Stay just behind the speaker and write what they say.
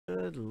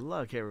Good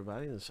luck,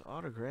 everybody, in this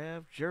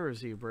autograph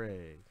jersey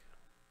break.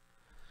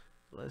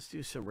 Let's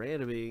do some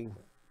randoming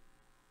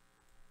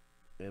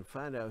and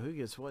find out who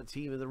gets what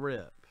team in the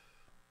rip.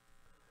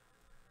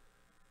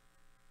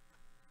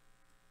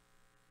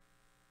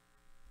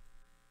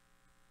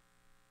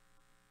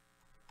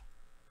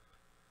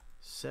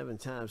 Seven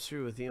times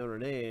through with the owner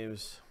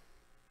names.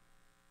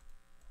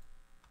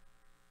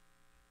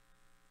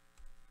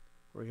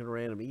 We're going to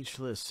random each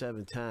list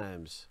 7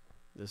 times.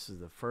 This is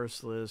the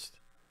first list,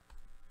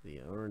 the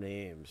owner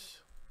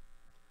names.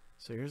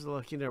 So here's the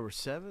lucky number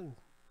 7.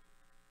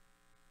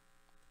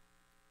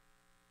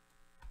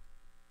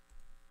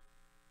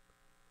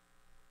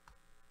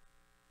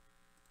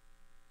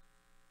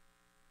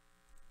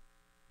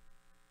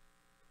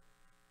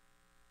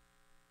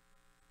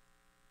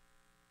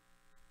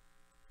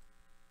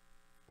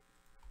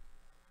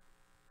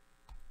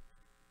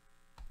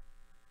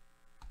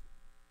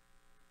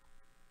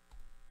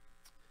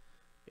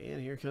 And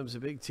here comes the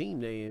big team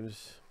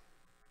names.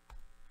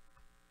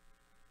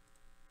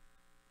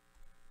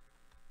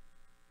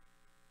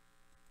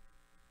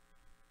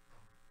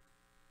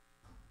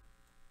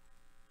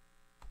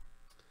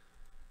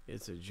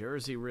 It's a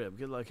jersey rip.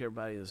 Good luck,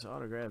 everybody, in this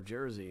autograph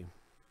jersey.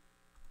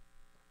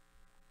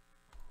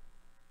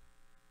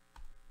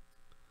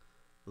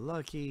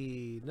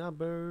 Lucky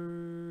number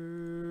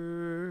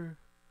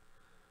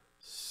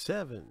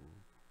 7.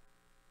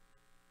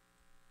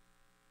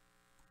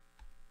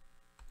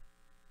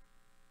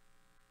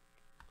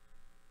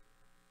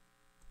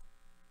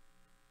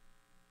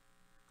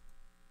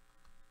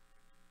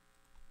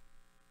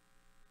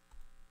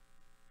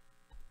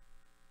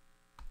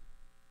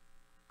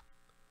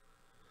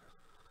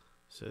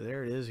 So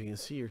there it is. You can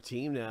see your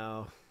team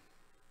now.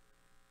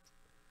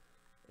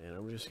 And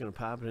I'm just going to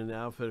pop it in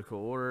alphabetical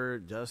order.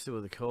 Dustin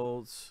with the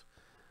Colts.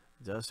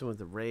 Dustin with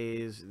the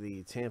Rays.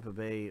 The Tampa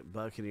Bay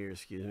Buccaneers,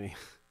 excuse me.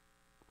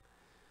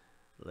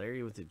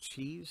 Larry with the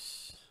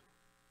Chiefs.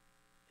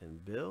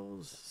 And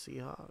Bills,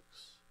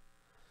 Seahawks.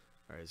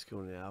 All right, it's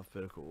going in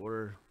alphabetical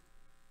order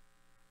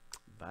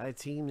by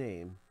team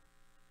name.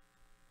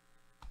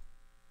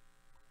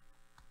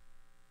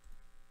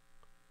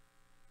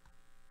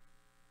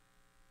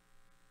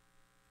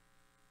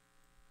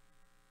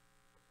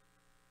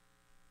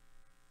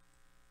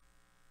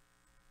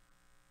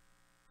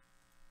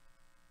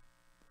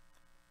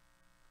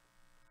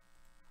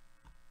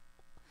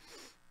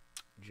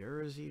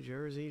 Jersey,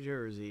 jersey,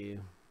 jersey.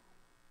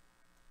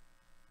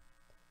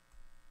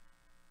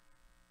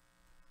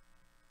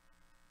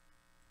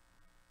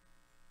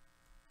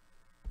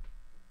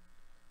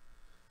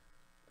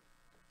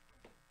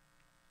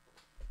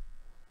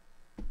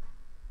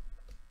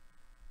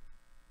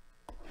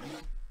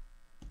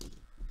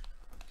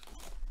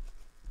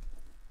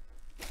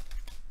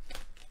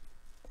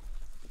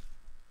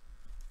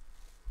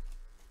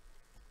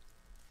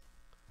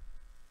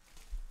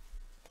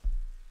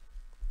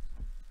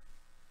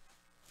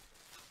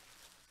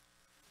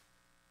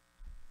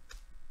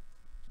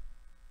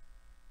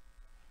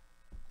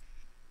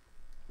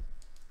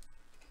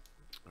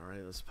 All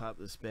right, let's pop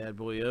this bad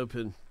boy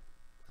open.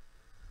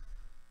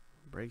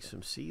 Break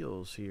some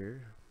seals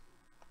here.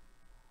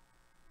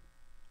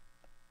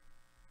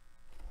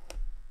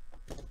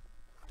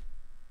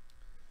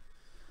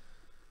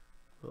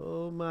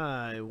 Oh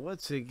my,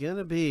 what's it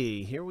gonna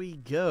be? Here we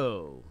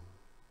go.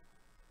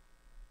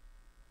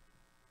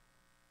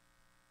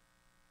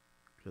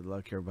 Good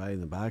luck, everybody,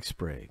 in the box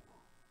break.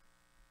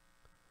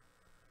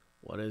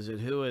 What is it?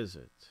 Who is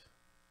it?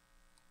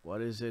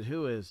 What is it?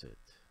 Who is it?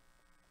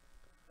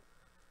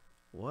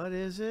 What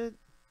is it?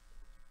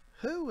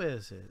 Who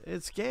is it?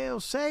 It's Gale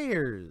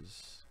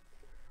Sayers,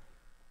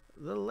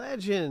 the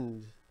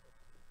legend.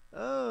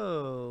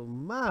 Oh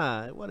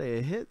my, what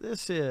a hit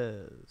this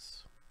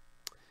is.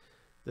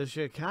 The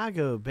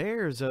Chicago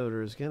Bears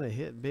owner is going to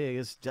hit big.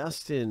 It's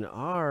Dustin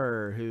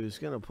R. who's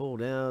going to pull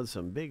down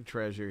some big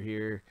treasure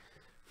here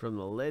from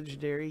the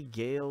legendary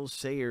Gale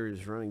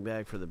Sayers, running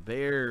back for the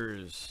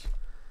Bears.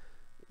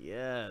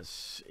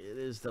 Yes, it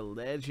is the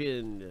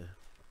legend.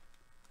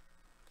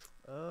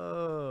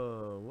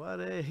 Oh, what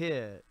a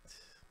hit.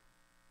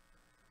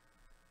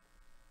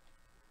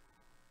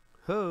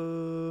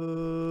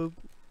 Ho.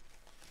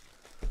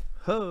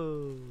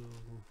 Ho.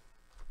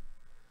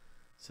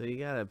 So you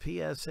got a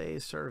PSA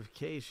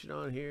certification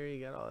on here.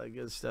 You got all that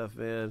good stuff,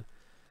 man.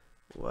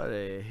 What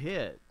a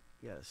hit.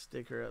 You got a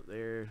sticker up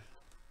there.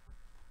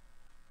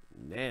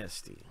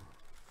 Nasty.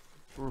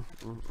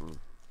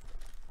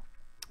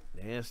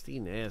 Nasty,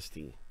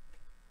 nasty.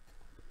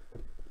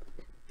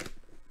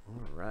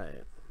 All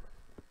right.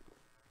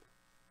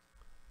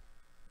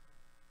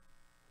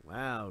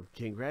 Wow,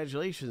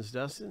 congratulations,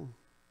 Dustin.